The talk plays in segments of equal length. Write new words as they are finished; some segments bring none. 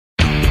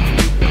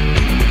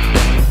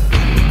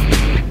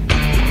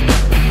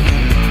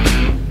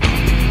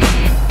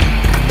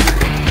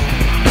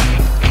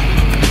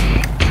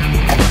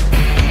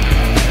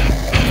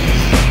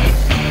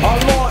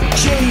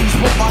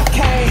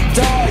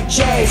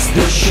is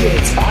the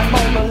shit. I'm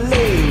on the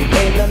loo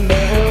in the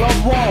middle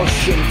of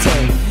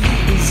Washington.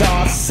 These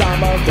are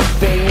some of the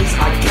things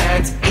I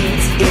can't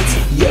eat. It's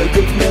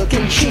yogurt, milk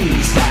and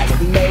cheese that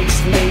makes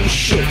me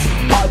shit.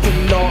 I do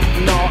not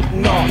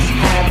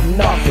have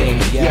nothing,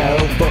 yo.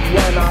 But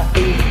when I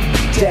eat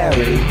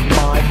dairy,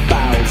 my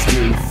bowels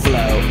do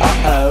flow.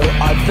 Uh-oh,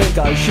 I think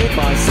I shit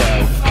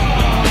myself.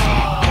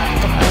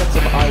 I had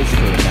some ice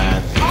cream, man.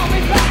 I'll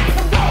be back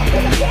from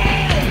broken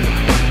again.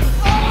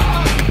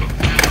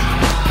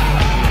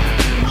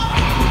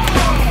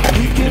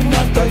 You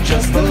cannot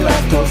digest the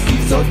lactose,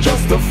 these are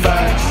just the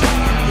facts.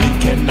 You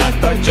cannot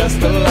digest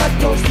the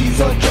lactose, these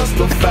are just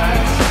the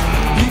facts.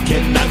 You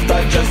cannot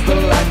digest the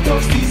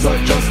lactose, these are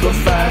just the